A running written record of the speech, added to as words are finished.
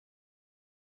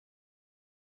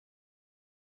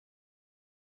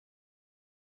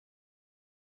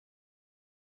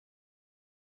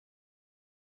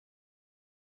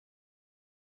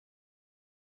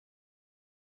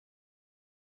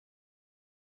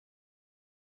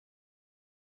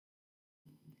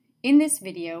In this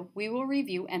video, we will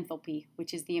review enthalpy,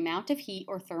 which is the amount of heat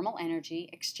or thermal energy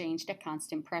exchanged at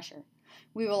constant pressure.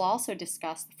 We will also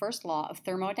discuss the first law of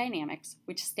thermodynamics,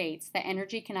 which states that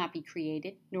energy cannot be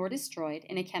created nor destroyed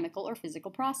in a chemical or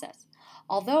physical process,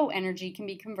 although energy can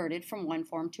be converted from one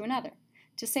form to another.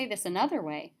 To say this another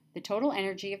way, the total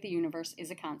energy of the universe is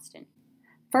a constant.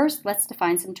 First, let's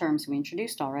define some terms we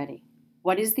introduced already.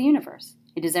 What is the universe?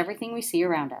 It is everything we see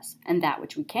around us, and that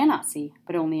which we cannot see,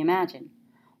 but only imagine.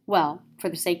 Well, for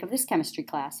the sake of this chemistry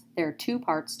class, there are two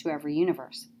parts to every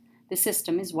universe. The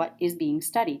system is what is being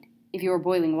studied. If you are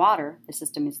boiling water, the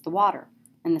system is the water,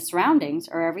 and the surroundings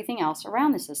are everything else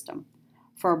around the system.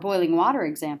 For our boiling water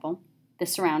example, the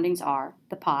surroundings are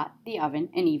the pot, the oven,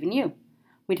 and even you.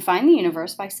 We define the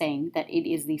universe by saying that it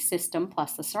is the system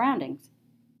plus the surroundings.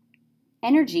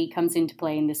 Energy comes into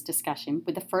play in this discussion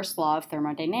with the first law of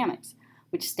thermodynamics,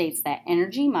 which states that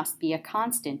energy must be a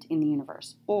constant in the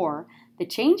universe, or the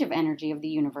change of energy of the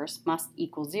universe must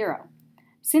equal zero.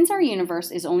 Since our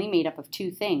universe is only made up of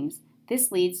two things,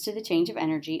 this leads to the change of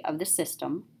energy of the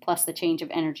system plus the change of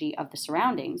energy of the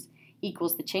surroundings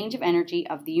equals the change of energy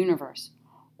of the universe,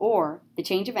 or the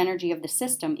change of energy of the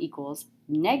system equals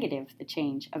negative the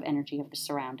change of energy of the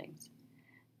surroundings.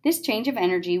 This change of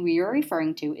energy we are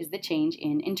referring to is the change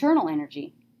in internal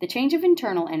energy. The change of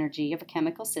internal energy of a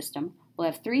chemical system will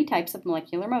have three types of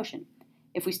molecular motion.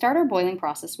 If we start our boiling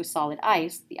process with solid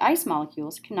ice, the ice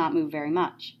molecules cannot move very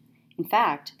much. In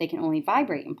fact, they can only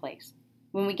vibrate in place.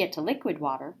 When we get to liquid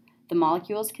water, the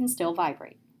molecules can still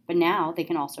vibrate, but now they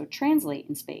can also translate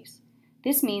in space.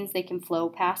 This means they can flow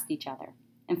past each other.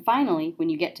 And finally, when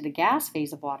you get to the gas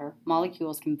phase of water,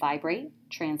 molecules can vibrate,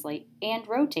 translate, and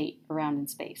rotate around in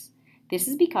space. This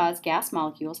is because gas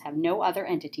molecules have no other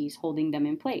entities holding them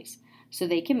in place, so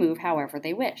they can move however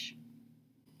they wish.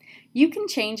 You can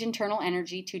change internal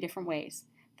energy two different ways.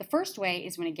 The first way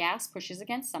is when a gas pushes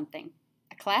against something.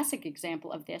 A classic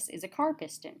example of this is a car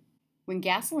piston. When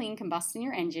gasoline combusts in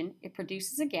your engine, it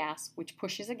produces a gas which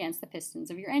pushes against the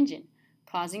pistons of your engine,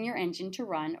 causing your engine to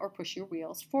run or push your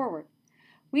wheels forward.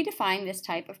 We define this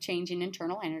type of change in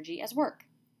internal energy as work.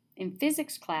 In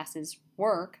physics classes,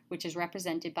 work, which is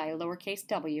represented by a lowercase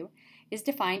w, is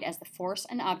defined as the force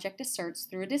an object exerts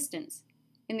through a distance.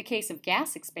 In the case of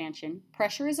gas expansion,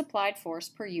 pressure is applied force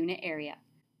per unit area.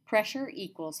 Pressure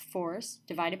equals force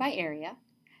divided by area,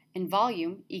 and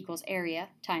volume equals area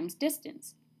times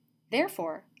distance.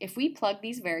 Therefore, if we plug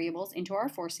these variables into our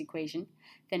force equation,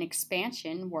 then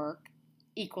expansion, work,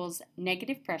 equals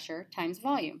negative pressure times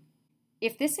volume.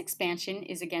 If this expansion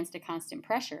is against a constant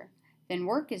pressure, then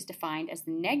work is defined as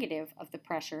the negative of the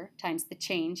pressure times the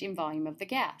change in volume of the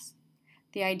gas.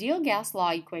 The ideal gas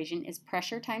law equation is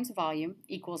pressure times volume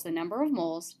equals the number of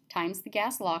moles times the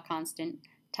gas law constant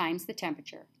times the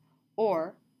temperature,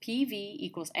 or PV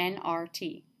equals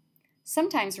nRT.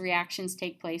 Sometimes reactions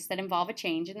take place that involve a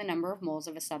change in the number of moles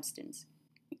of a substance.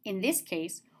 In this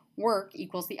case, work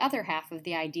equals the other half of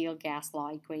the ideal gas law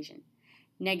equation,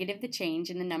 negative the change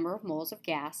in the number of moles of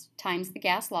gas times the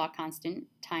gas law constant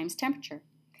times temperature.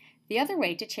 The other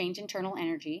way to change internal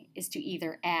energy is to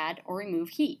either add or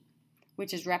remove heat,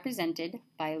 which is represented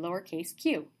by lowercase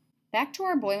q. Back to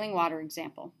our boiling water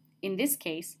example. In this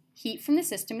case, heat from the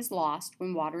system is lost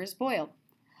when water is boiled.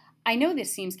 I know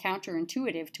this seems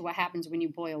counterintuitive to what happens when you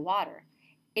boil water.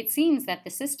 It seems that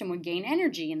the system would gain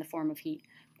energy in the form of heat,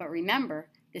 but remember,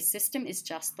 the system is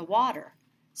just the water.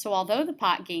 So although the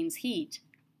pot gains heat,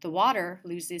 the water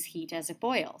loses heat as it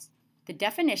boils. The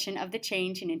definition of the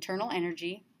change in internal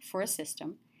energy for a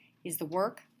system is the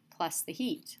work plus the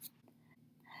heat.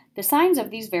 The signs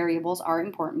of these variables are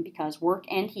important because work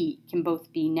and heat can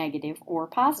both be negative or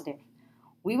positive.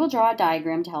 We will draw a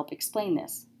diagram to help explain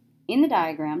this. In the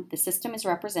diagram, the system is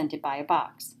represented by a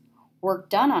box. Work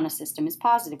done on a system is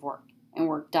positive work, and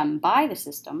work done by the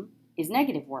system is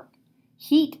negative work.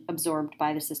 Heat absorbed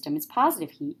by the system is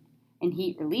positive heat, and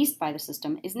heat released by the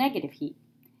system is negative heat.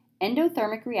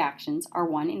 Endothermic reactions are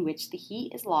one in which the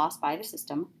heat is lost by the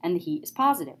system and the heat is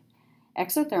positive.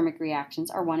 Exothermic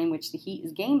reactions are one in which the heat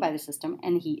is gained by the system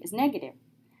and the heat is negative.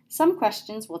 Some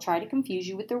questions will try to confuse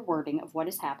you with the wording of what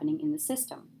is happening in the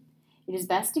system. It is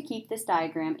best to keep this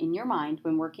diagram in your mind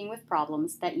when working with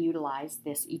problems that utilize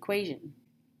this equation.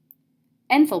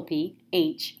 Enthalpy,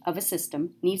 H, of a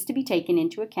system needs to be taken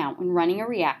into account when running a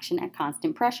reaction at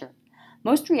constant pressure.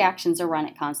 Most reactions are run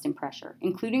at constant pressure,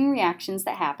 including reactions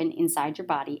that happen inside your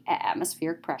body at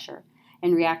atmospheric pressure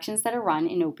and reactions that are run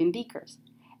in open beakers.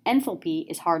 Enthalpy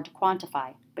is hard to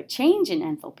quantify, but change in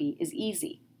enthalpy is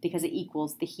easy because it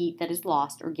equals the heat that is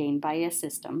lost or gained by a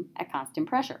system at constant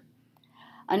pressure.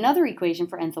 Another equation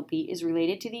for enthalpy is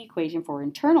related to the equation for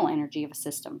internal energy of a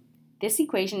system. This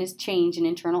equation is change in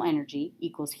internal energy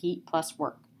equals heat plus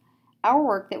work. Our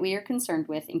work that we are concerned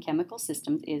with in chemical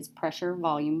systems is pressure,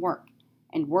 volume, work,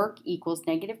 and work equals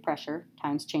negative pressure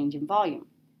times change in volume.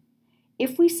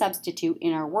 If we substitute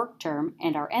in our work term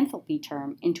and our enthalpy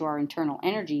term into our internal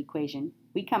energy equation,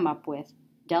 we come up with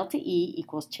delta E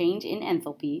equals change in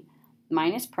enthalpy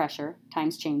minus pressure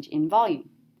times change in volume.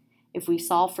 If we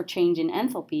solve for change in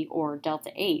enthalpy, or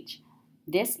delta H,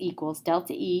 this equals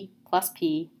delta E plus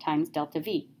P times delta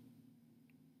V.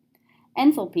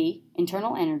 Enthalpy,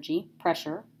 internal energy,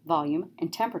 pressure, volume,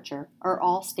 and temperature are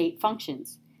all state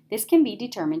functions. This can be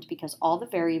determined because all the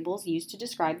variables used to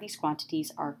describe these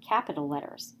quantities are capital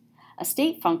letters. A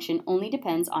state function only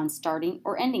depends on starting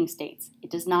or ending states. It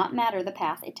does not matter the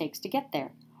path it takes to get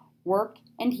there. Work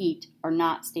and heat are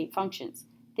not state functions.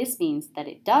 This means that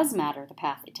it does matter the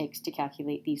path it takes to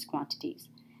calculate these quantities.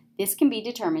 This can be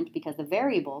determined because the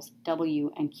variables,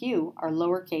 W and Q, are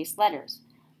lowercase letters.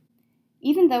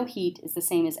 Even though heat is the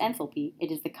same as enthalpy,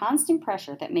 it is the constant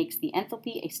pressure that makes the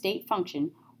enthalpy a state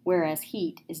function, whereas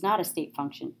heat is not a state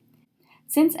function.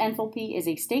 Since enthalpy is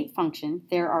a state function,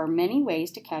 there are many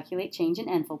ways to calculate change in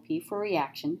enthalpy for a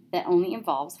reaction that only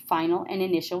involves final and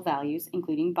initial values,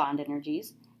 including bond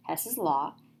energies, Hess's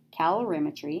law,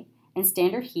 calorimetry, and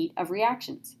standard heat of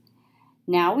reactions.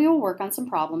 Now we will work on some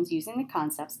problems using the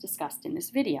concepts discussed in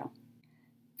this video.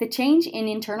 The change in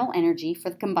internal energy for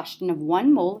the combustion of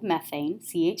 1 mole of methane,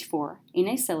 CH4, in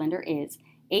a cylinder is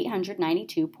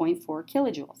 892.4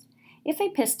 kilojoules. If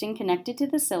a piston connected to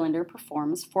the cylinder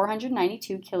performs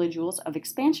 492 kilojoules of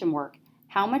expansion work,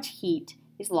 how much heat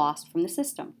is lost from the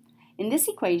system? In this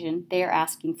equation, they are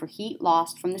asking for heat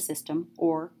lost from the system,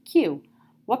 or Q.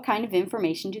 What kind of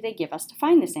information do they give us to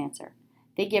find this answer?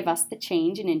 They give us the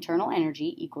change in internal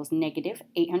energy equals negative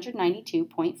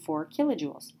 892.4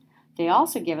 kilojoules. They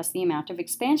also give us the amount of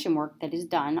expansion work that is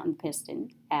done on the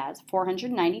piston as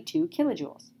 492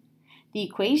 kilojoules. The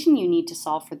equation you need to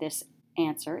solve for this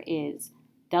answer is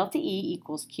delta E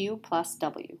equals Q plus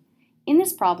W. In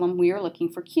this problem, we are looking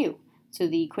for Q, so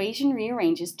the equation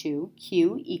rearranges to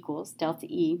Q equals delta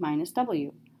E minus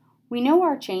W. We know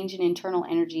our change in internal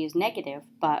energy is negative,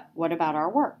 but what about our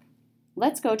work?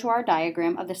 Let's go to our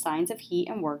diagram of the signs of heat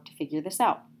and work to figure this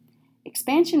out.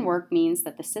 Expansion work means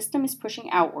that the system is pushing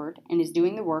outward and is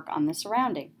doing the work on the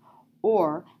surrounding,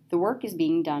 or the work is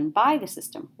being done by the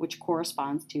system, which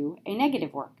corresponds to a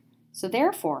negative work. So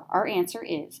therefore, our answer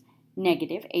is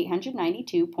negative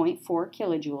 892.4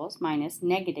 kilojoules minus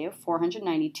negative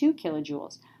 492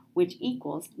 kilojoules, which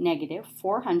equals negative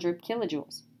 400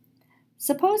 kilojoules.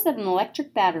 Suppose that an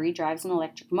electric battery drives an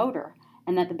electric motor,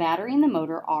 and that the battery and the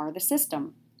motor are the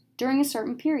system. During a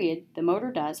certain period, the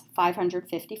motor does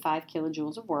 555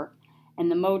 kilojoules of work, and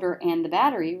the motor and the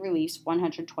battery release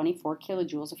 124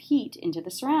 kilojoules of heat into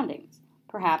the surroundings,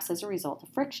 perhaps as a result of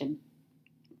friction.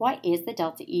 What is the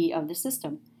delta E of the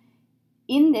system?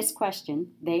 In this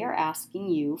question, they are asking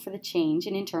you for the change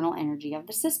in internal energy of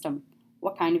the system.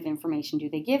 What kind of information do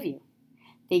they give you?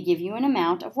 They give you an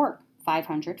amount of work,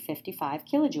 555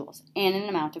 kilojoules, and an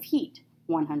amount of heat,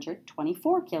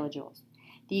 124 kilojoules.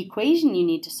 The equation you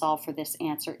need to solve for this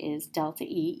answer is delta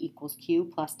E equals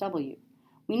Q plus W.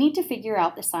 We need to figure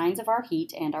out the signs of our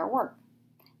heat and our work.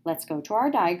 Let's go to our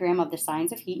diagram of the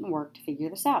signs of heat and work to figure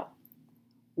this out.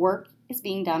 Work is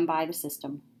being done by the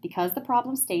system because the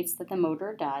problem states that the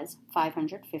motor does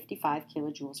 555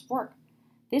 kilojoules of work.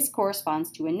 This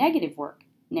corresponds to a negative work,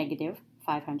 negative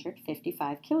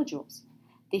 555 kilojoules.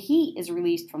 The heat is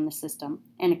released from the system,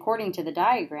 and according to the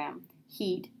diagram,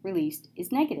 heat released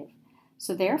is negative.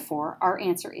 So therefore, our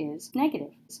answer is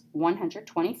negative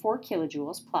 124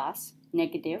 kilojoules plus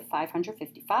negative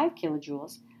 555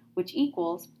 kilojoules, which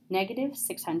equals negative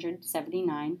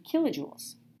 679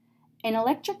 kilojoules. An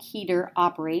electric heater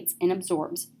operates and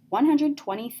absorbs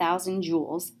 120,000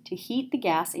 joules to heat the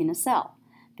gas in a cell.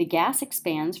 The gas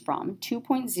expands from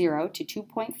 2.0 to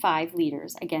 2.5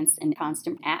 liters against a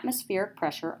constant atmospheric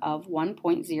pressure of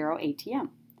 1.0 atm.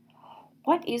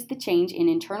 What is the change in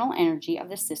internal energy of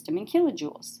the system in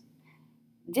kilojoules?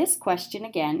 This question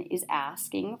again is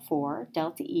asking for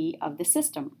delta E of the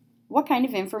system. What kind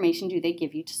of information do they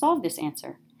give you to solve this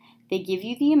answer? They give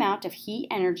you the amount of heat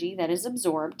energy that is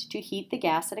absorbed to heat the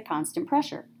gas at a constant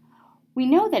pressure. We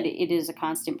know that it is a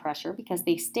constant pressure because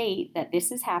they state that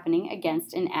this is happening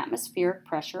against an atmospheric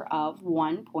pressure of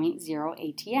 1.0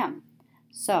 atm.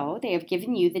 So they have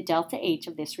given you the delta H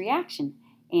of this reaction,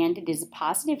 and it is a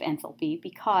positive enthalpy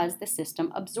because the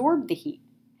system absorbed the heat.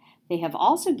 They have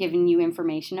also given you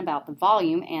information about the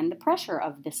volume and the pressure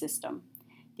of the system.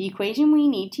 The equation we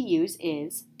need to use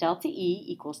is delta E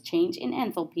equals change in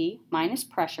enthalpy minus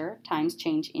pressure times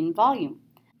change in volume.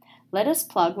 Let us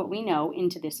plug what we know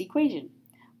into this equation.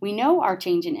 We know our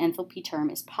change in enthalpy term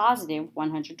is positive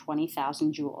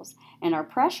 120,000 joules, and our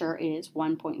pressure is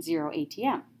 1.0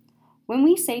 atm. When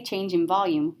we say change in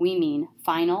volume, we mean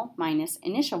final minus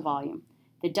initial volume.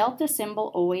 The delta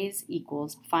symbol always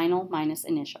equals final minus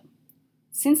initial.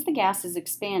 Since the gas is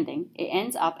expanding, it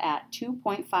ends up at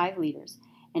 2.5 liters,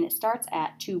 and it starts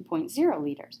at 2.0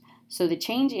 liters. So the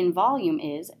change in volume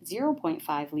is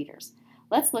 0.5 liters.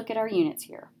 Let's look at our units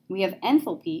here. We have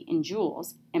enthalpy in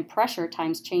joules and pressure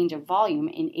times change of volume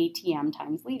in atm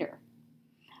times liter.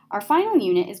 Our final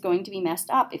unit is going to be messed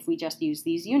up if we just use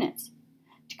these units.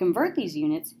 To convert these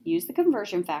units, use the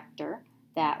conversion factor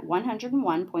that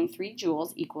 101.3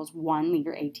 joules equals 1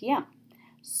 liter atm.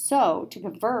 So to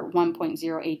convert 1.0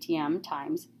 atm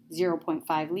times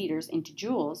 0.5 liters into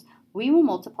joules, we will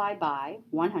multiply by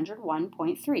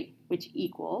 101.3, which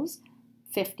equals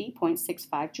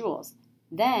 50.65 joules.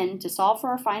 Then, to solve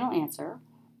for our final answer,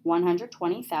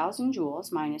 120,000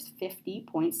 joules minus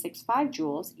 50.65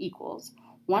 joules equals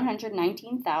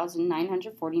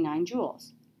 119,949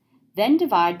 joules. Then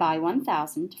divide by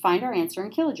 1,000 to find our answer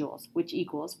in kilojoules, which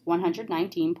equals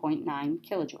 119.9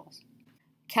 kilojoules.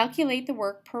 Calculate the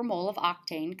work per mole of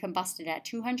octane combusted at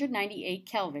 298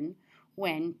 Kelvin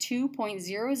when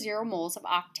 2.00 moles of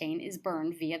octane is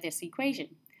burned via this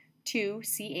equation.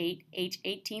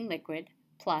 2C8H18 liquid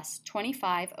plus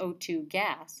 25 O2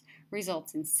 gas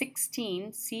results in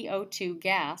 16 CO2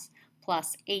 gas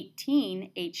plus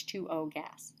 18 H2O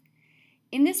gas.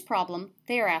 In this problem,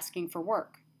 they are asking for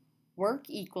work. Work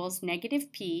equals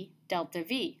negative P delta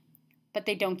V, but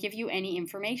they don't give you any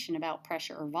information about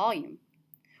pressure or volume.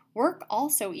 Work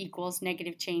also equals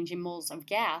negative change in moles of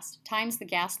gas times the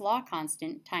gas law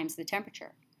constant times the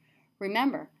temperature.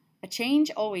 Remember, a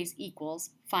change always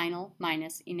equals final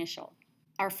minus initial.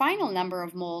 Our final number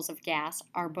of moles of gas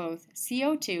are both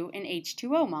CO2 and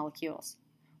H2O molecules.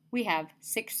 We have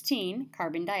 16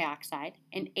 carbon dioxide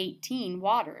and 18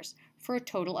 waters for a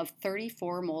total of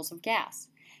 34 moles of gas.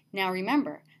 Now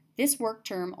remember, this work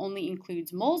term only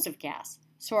includes moles of gas,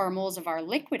 so our moles of our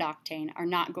liquid octane are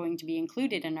not going to be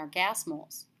included in our gas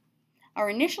moles. Our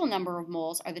initial number of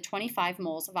moles are the 25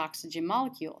 moles of oxygen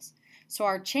molecules, so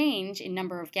our change in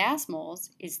number of gas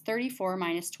moles is 34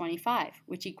 minus 25,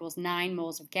 which equals 9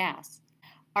 moles of gas.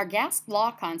 Our gas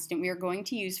law constant we are going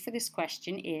to use for this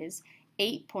question is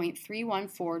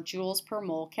 8.314 joules per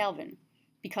mole Kelvin,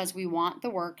 because we want the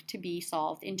work to be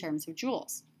solved in terms of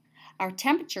joules. Our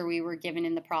temperature we were given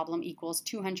in the problem equals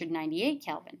 298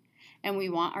 Kelvin, and we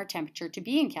want our temperature to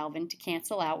be in Kelvin to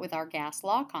cancel out with our gas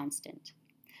law constant.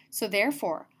 So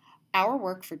therefore, our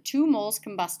work for 2 moles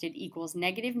combusted equals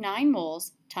negative 9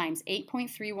 moles times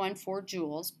 8.314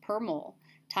 joules per mole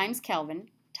times Kelvin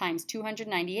times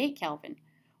 298 Kelvin,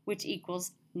 which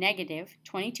equals negative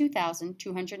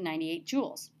 22,298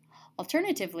 joules.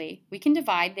 Alternatively, we can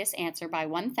divide this answer by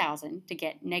 1,000 to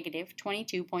get negative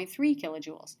 22.3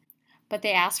 kilojoules. But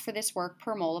they ask for this work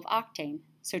per mole of octane,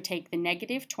 so take the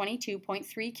negative 22.3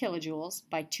 kilojoules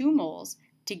by 2 moles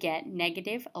to get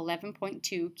negative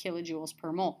 11.2 kilojoules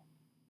per mole.